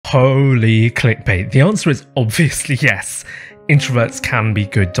Holy clickbait. The answer is obviously yes. Introverts can be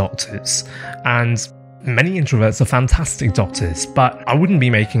good doctors, and many introverts are fantastic doctors, but I wouldn't be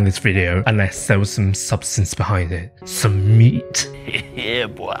making this video unless there was some substance behind it. Some meat. Yeah,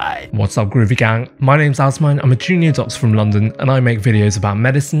 boy. What's up, groovy gang? My name's Azmain. I'm a junior doctor from London, and I make videos about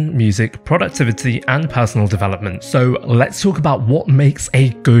medicine, music, productivity, and personal development. So let's talk about what makes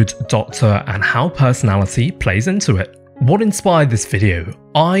a good doctor and how personality plays into it. What inspired this video?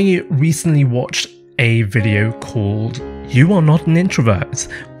 I recently watched a video called "You Are Not an Introvert"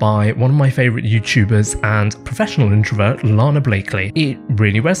 by one of my favourite YouTubers and professional introvert, Lana Blakely. It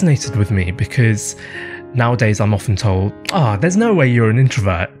really resonated with me because nowadays I'm often told, there's no way you're an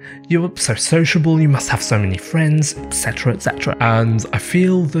introvert. You're so sociable, you must have so many friends, etc, etc. And I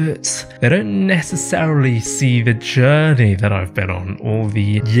feel that they don't necessarily see the journey that I've been on, all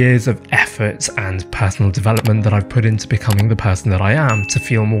the years of effort and personal development that I've put into becoming the person that I am to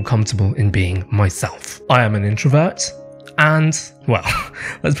feel more comfortable in being myself. I am an introvert. And, well,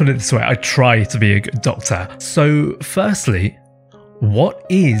 let's put it this way, I try to be a good doctor. So firstly, what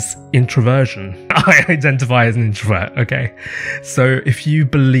is introversion? I identify as an introvert, okay? So if you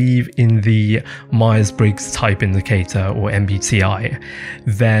believe in the Myers-Briggs type indicator or MBTI,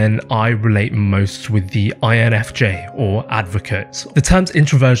 then I relate most with the INFJ or advocate. The terms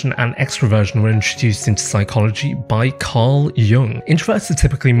introversion and extroversion were introduced into psychology by Carl Jung. Introverts are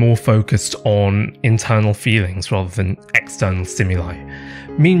typically more focused on internal feelings rather than external stimuli.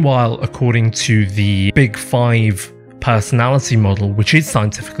 Meanwhile, according to the Big Five personality model, which is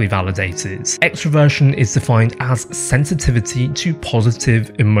scientifically validated, extroversion is defined as sensitivity to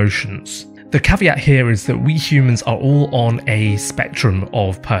positive emotions. The caveat here is that we humans are all on a spectrum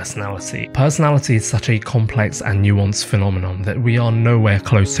of personality. Personality is such a complex and nuanced phenomenon that we are nowhere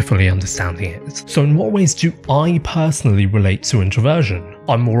close to fully understanding it. So in what ways do I personally relate to introversion?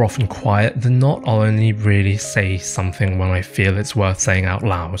 I'm more often quiet than not. I'll only really say something when I feel it's worth saying out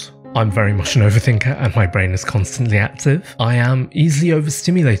loud. I'm very much an overthinker and my brain is constantly active. I am easily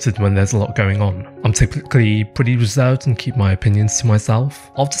overstimulated when there's a lot going on. I'm typically pretty reserved and keep my opinions to myself.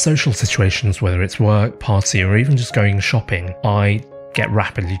 After social situations, whether it's work, party, or even just going shopping, I get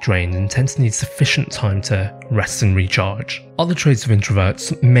rapidly drained and tend to need sufficient time to rest and recharge. Other traits of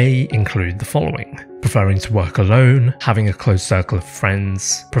introverts may include the following: preferring to work alone, having a close circle of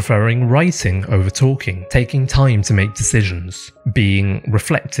friends, preferring writing over talking, taking time to make decisions, being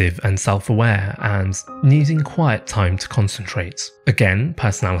reflective and self-aware, and needing quiet time to concentrate. Again,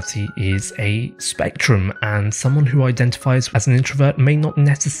 personality is a spectrum, and someone who identifies as an introvert may not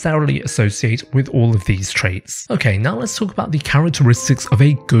necessarily associate with all of these traits. Okay, now let's talk about the characteristics of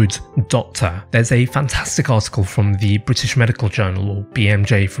a good doctor. There's a fantastic article from the British Medical Journal, or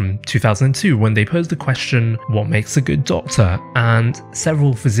BMJ, from 2002 when they posed the question, what makes a good doctor? And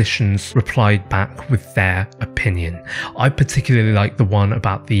several physicians replied back with their opinion. I particularly like the one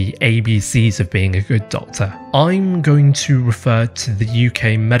about the ABCs of being a good doctor. I'm going to refer to the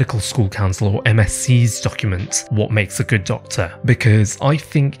UK Medical School Council, or MSC's document, What Makes a Good Doctor, because I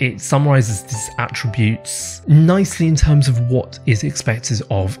think it summarises these attributes nicely in terms of what is expected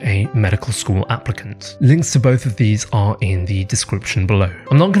of a medical school applicant. Links to both of these are in the description below.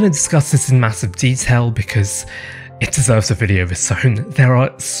 I'm not going to discuss this in massive detail because it deserves a video of its own. There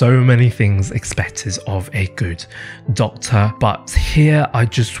are so many things expected of a good doctor, but here I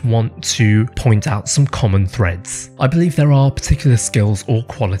just want to point out some common threads. I believe there are particular skills or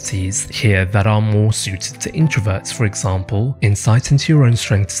qualities here that are more suited to introverts. For example, insight into your own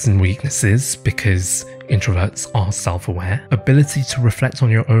strengths and weaknesses, because introverts are self-aware, ability to reflect on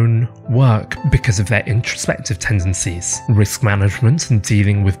your own work because of their introspective tendencies, risk management and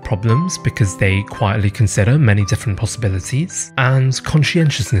dealing with problems because they quietly consider many different possibilities, and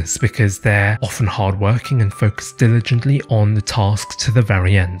conscientiousness because they're often hardworking and focus diligently on the task to the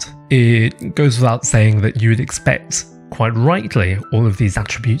very end. It goes without saying that you would expect, quite rightly, all of these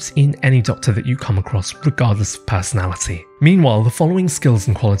attributes in any doctor that you come across, regardless of personality. Meanwhile, the following skills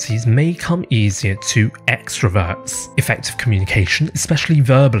and qualities may come easier to extroverts. Effective communication, especially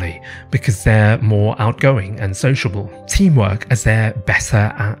verbally, because they're more outgoing and sociable. Teamwork, as they're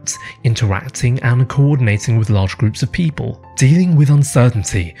better at interacting and coordinating with large groups of people. Dealing with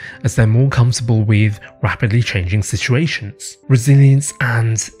uncertainty, as they're more comfortable with rapidly changing situations. Resilience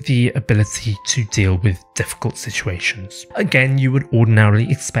and the ability to deal with difficult situations. Again, you would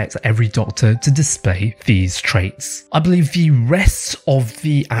ordinarily expect every doctor to display these traits. I believe the rest of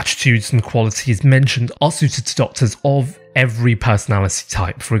the attitudes and qualities mentioned are suited to doctors of every personality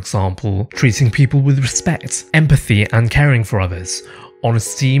type. For example, treating people with respect, empathy and caring for others,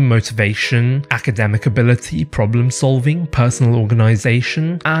 honesty, motivation, academic ability, problem solving, personal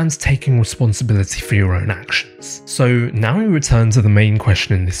organization, and taking responsibility for your own actions. So now we return to the main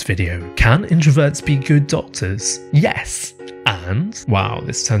question in this video. Can introverts be good doctors? Yes. And, wow,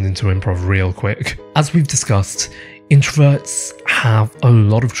 this turned into improv real quick. As we've discussed, introverts have a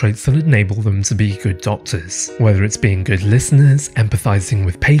lot of traits that enable them to be good doctors, whether it's being good listeners, empathizing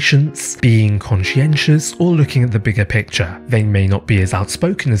with patients, being conscientious, or looking at the bigger picture. They may not be as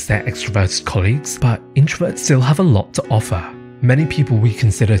outspoken as their extroverted colleagues, but introverts still have a lot to offer. Many people we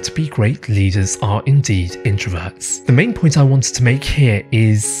consider to be great leaders are indeed introverts. The main point I wanted to make here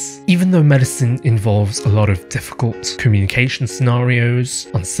is, even though medicine involves a lot of difficult communication scenarios,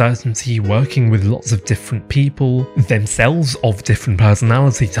 uncertainty, working with lots of different people, themselves of different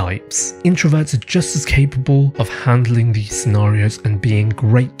personality types, introverts are just as capable of handling these scenarios and being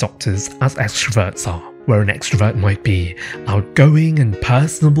great doctors as extroverts are. Where an extrovert might be outgoing and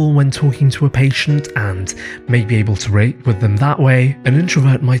personable when talking to a patient and may be able to relate with them that way, an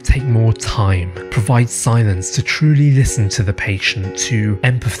introvert might take more time, provide silence to truly listen to the patient, to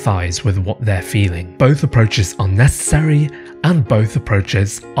empathize with what they're feeling. Both approaches are necessary and both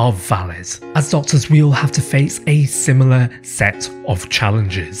approaches are valid. As doctors, we all have to face a similar set of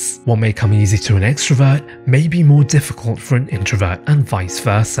challenges. What may come easy to an extrovert may be more difficult for an introvert and vice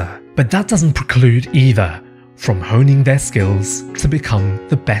versa. But that doesn't preclude either from honing their skills to become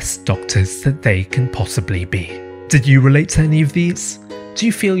the best doctors that they can possibly be. Did you relate to any of these? Do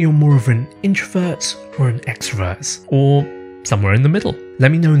you feel you're more of an introvert or an extrovert? Or somewhere in the middle?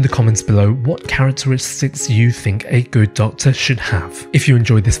 Let me know in the comments below what characteristics you think a good doctor should have. If you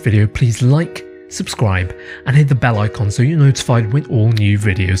enjoyed this video, please like, subscribe, and hit the bell icon so you're notified when all new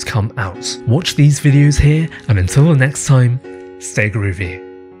videos come out. Watch these videos here, and until the next time, stay groovy.